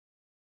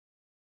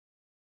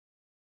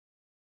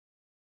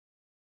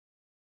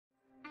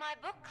My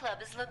book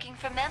club is looking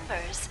for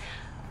members.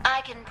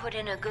 I can put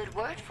in a good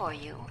word for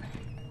you,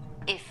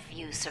 if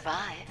you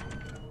survive.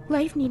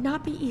 Life need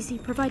not be easy,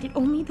 provided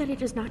only that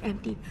it is not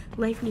empty.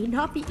 Life need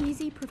not be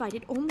easy,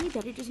 provided only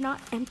that it is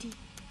not empty.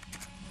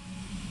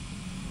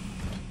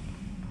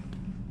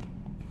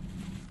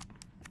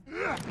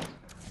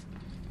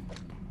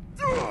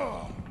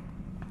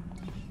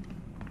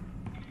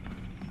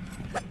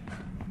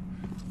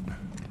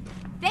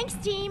 Thanks,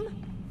 team!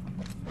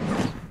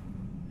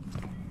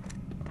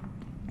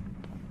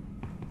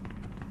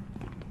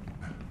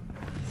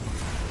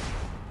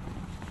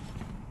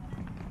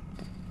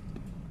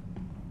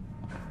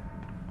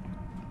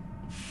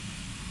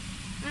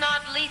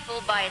 Not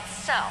lethal by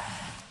itself,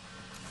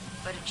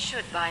 but it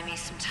should buy me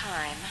some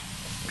time.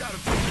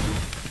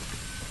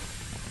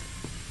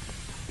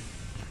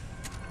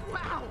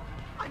 Wow!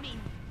 I mean,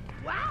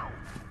 wow!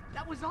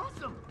 That was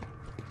awesome!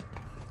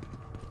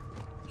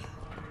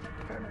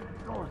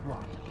 Door's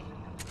locked.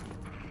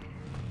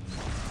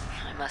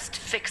 I must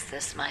fix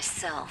this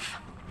myself.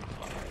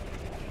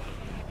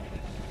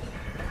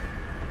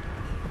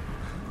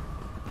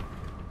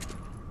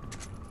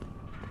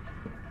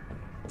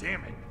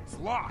 Damn it, it's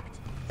locked.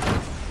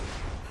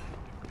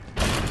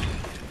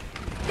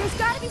 There's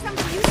gotta be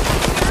something useful here!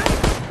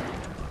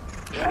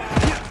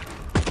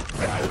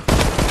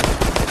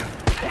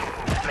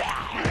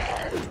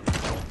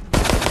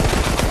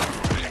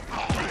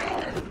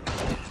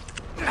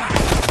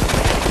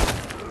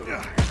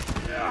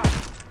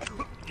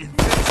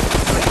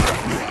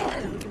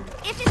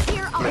 If it's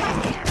here, I'll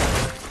find it.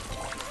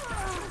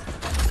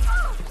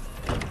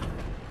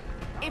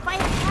 If I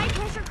apply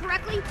pressure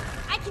correctly,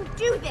 I can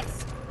do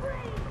this!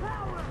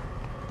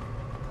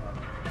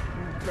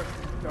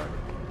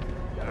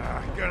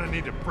 Gonna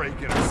need to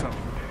break it or something.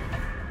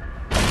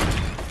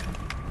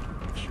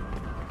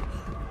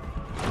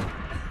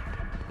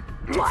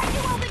 Why do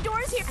all the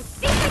doors here? I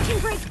think I can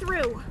break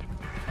through!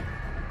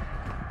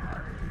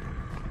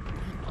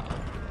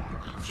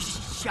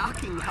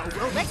 Shocking how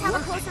well Let's have a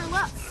closer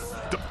look.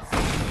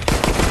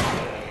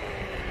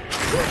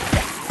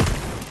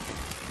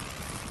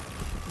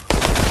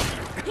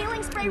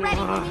 Healing spray ready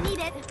when you need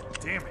it.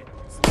 Damn it,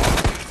 it's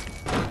locked.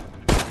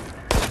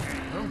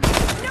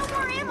 No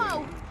more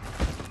ammo!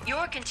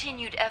 Your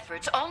continued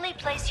efforts only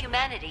place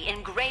humanity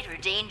in greater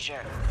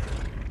danger.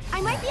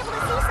 I might be able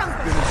to see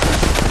something.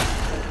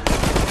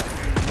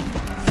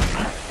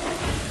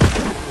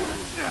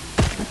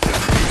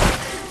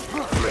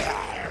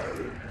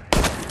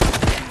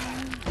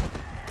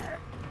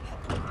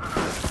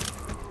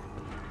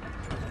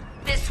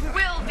 This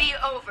will be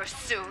over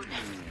soon.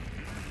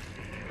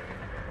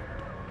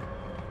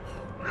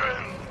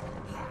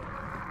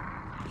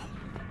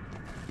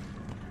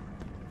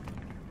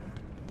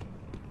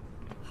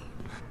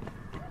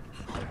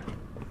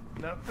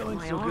 Not feeling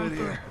so good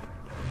here.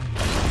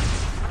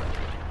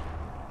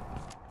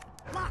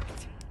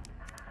 locked.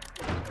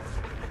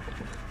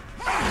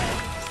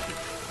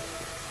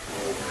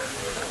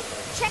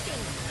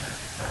 Checking.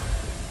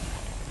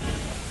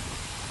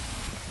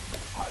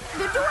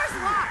 The door's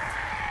locked.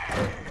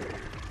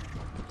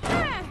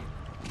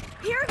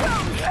 Here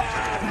goes.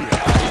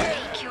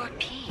 Make your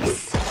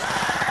peace.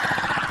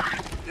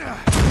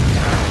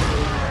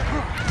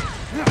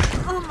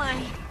 Oh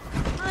my.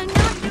 I'm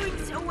not doing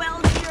so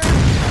well here.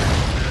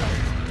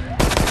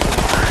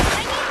 I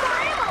need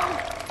more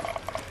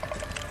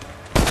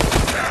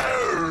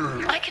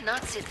ammo. I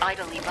cannot sit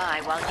idly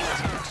by while you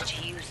attempt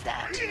to use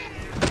that.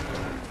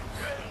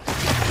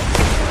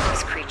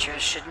 These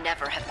creatures should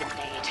never have been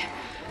made.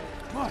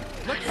 But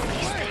at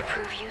least they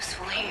prove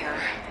useful here.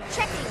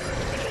 Checking.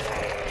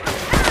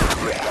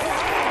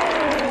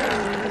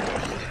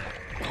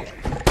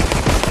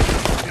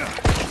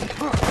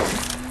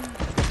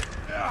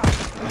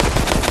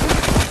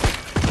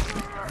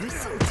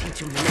 This'll teach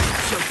him to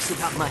make jokes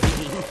about my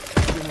eating.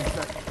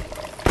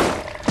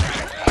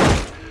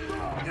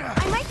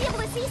 I might be able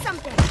to see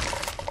something.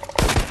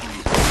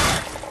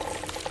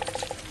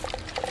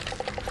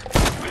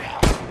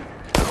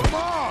 Come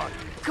on!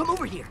 Come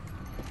over here.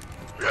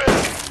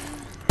 Guys,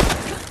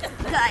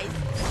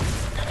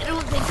 I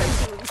don't think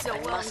I'm doing so I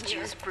well must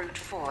here. use brute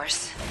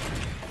force.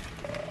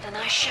 Then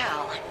I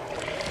shall.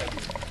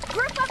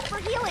 Group up for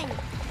healing.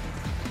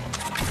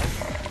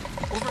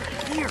 Over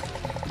here.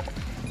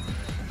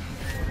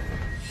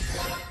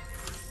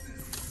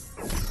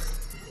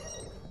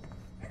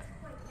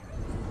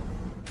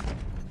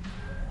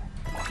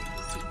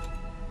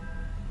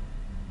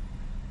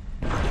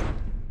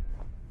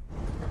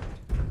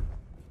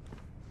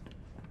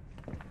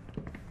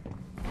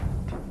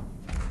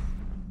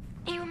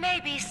 You may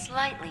be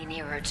slightly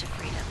nearer to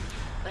freedom,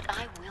 but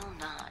I will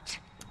not,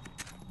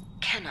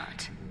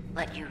 cannot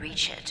let you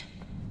reach it.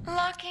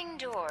 Locking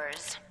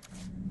doors.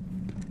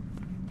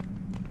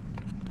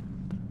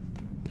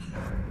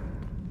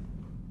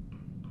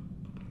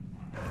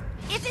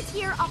 If it's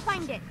here, I'll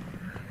find it.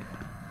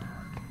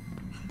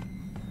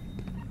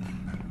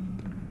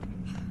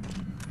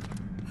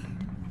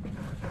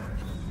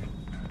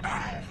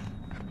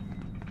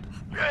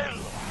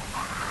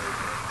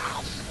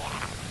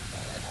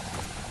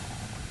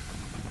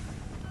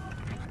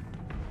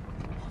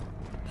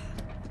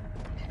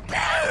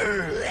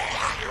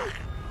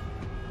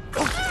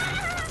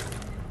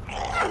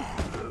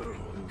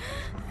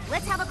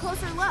 Let's have a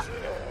closer look.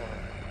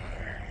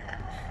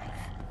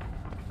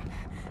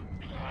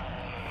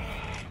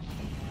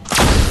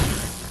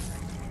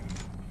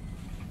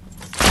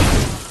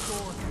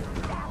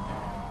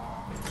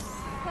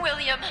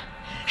 William,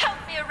 help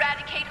me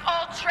eradicate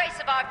all trace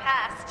of our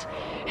past,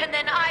 and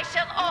then I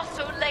shall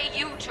also lay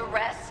you to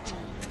rest.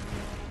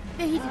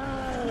 They'd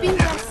be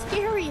less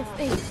scary if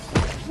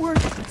they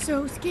weren't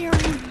so scary.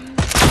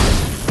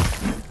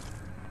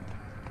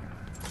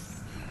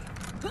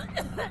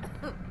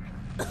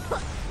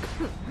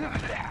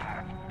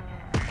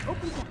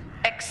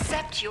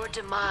 Accept your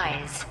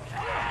demise.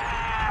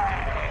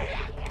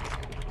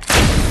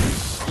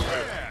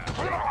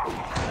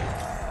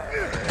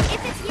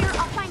 If it's here,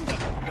 I'll find it.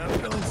 Not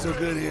feeling so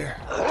good here.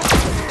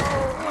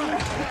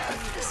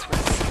 This was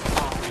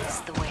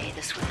always the way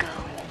this would go.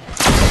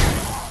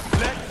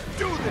 Let's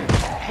do this!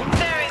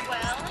 Very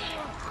well.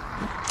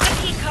 The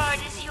key card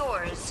is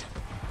yours.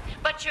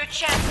 But your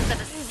chances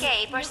of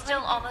escape are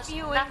still almost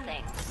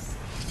nothing.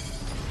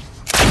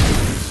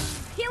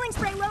 Healing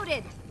spray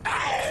loaded.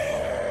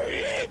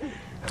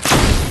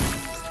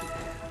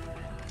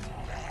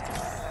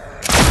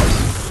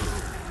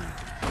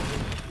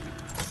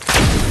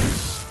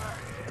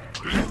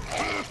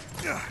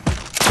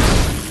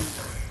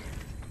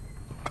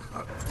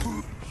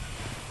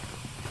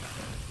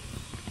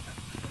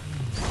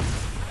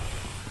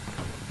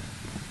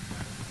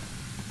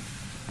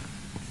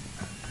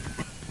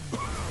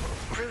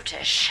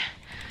 Brutish,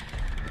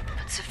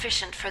 but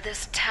sufficient for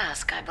this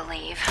task, I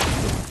believe.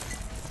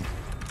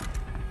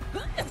 I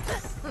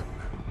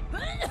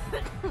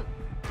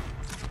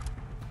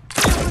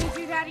don't want to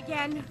do that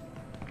again.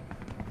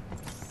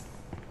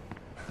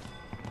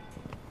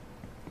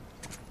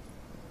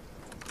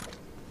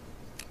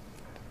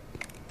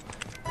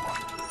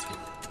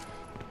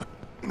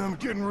 I'm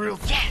getting real...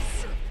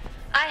 Yes!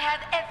 I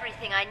have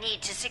everything I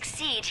need to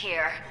succeed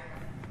here.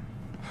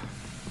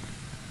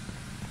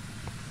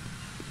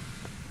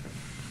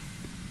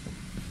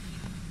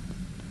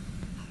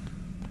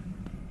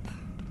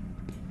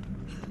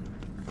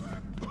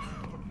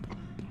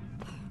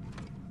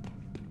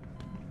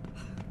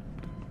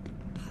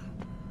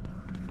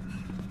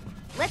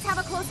 Let's have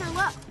a closer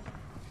look.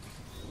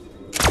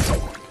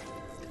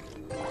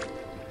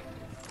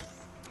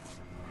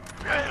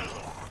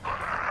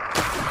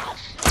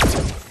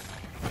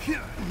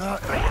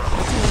 Not...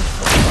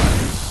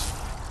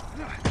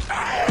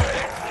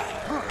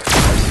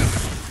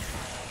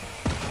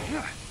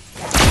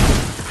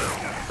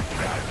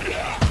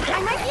 I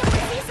might be able to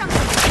see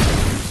something.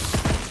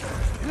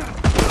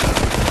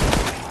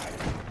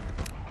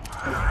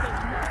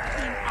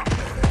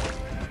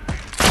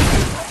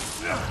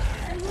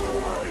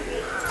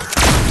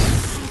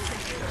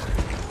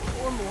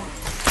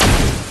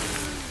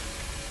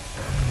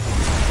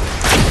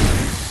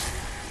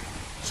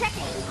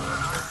 Checking.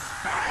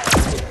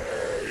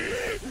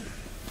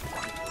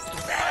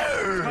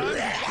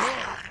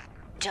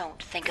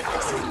 Don't think of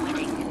this as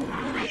winning.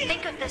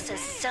 Think of this as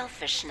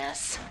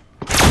selfishness.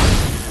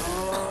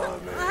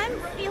 I'm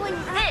feeling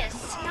This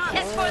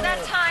is for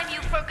that time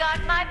you forgot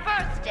my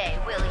birthday,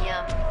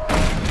 William.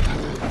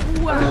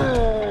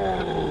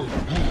 Wow.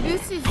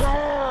 This is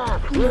no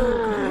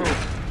good.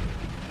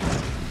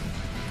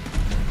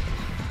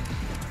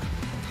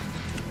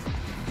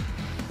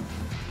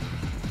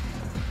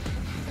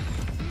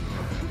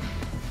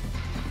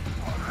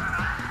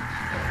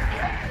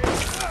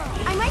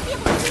 I might be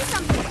able to see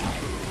something.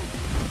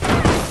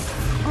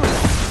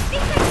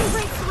 Think I can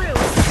break through.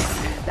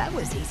 That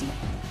was easy.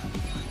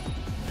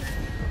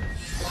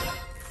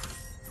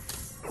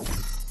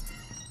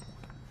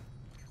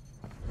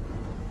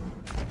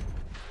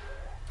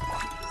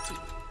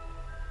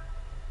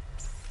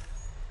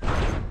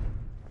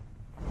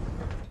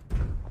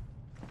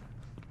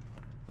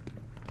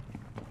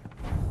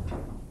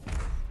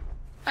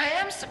 I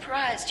am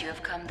surprised you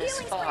have come this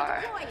Healing spray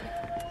far. deployed.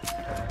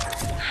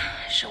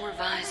 I shall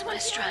revise my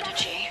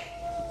strategy.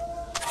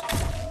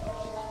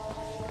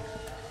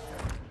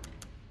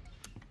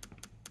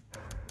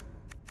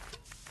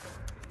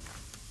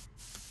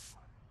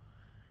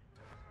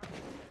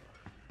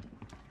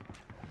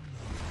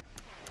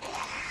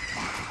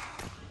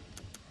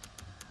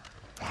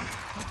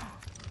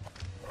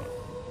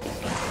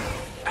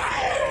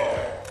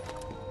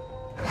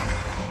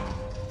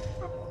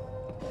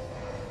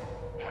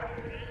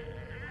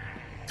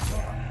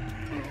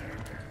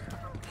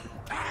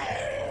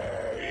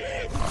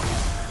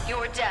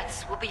 Your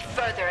deaths will be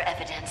further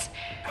evidence.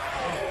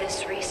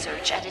 This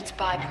research and its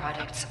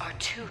byproducts are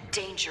too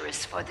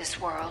dangerous for this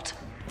world.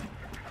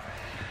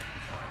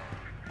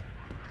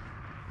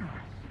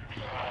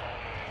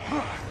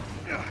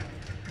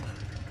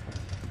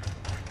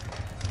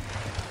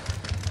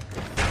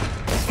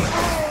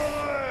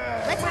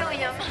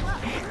 William,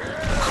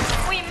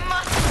 we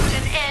must put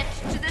an end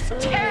to this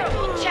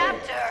terrible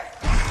chapter.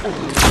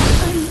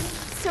 I'm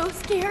so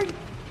scared.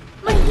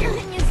 My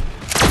hearing is...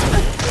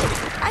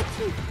 I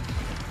can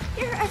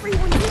hear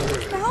everyone in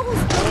their bowels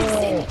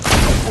racing.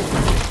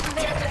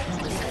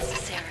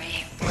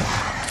 Necessary.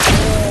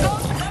 Go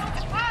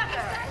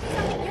further.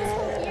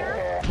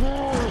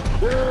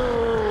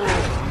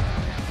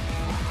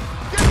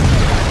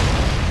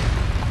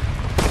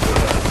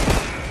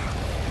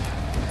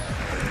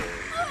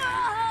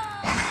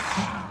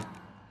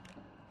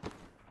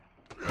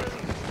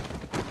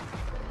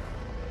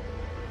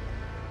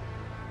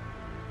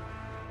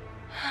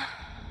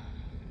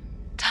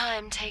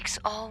 Time takes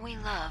all we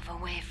love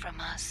away from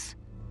us.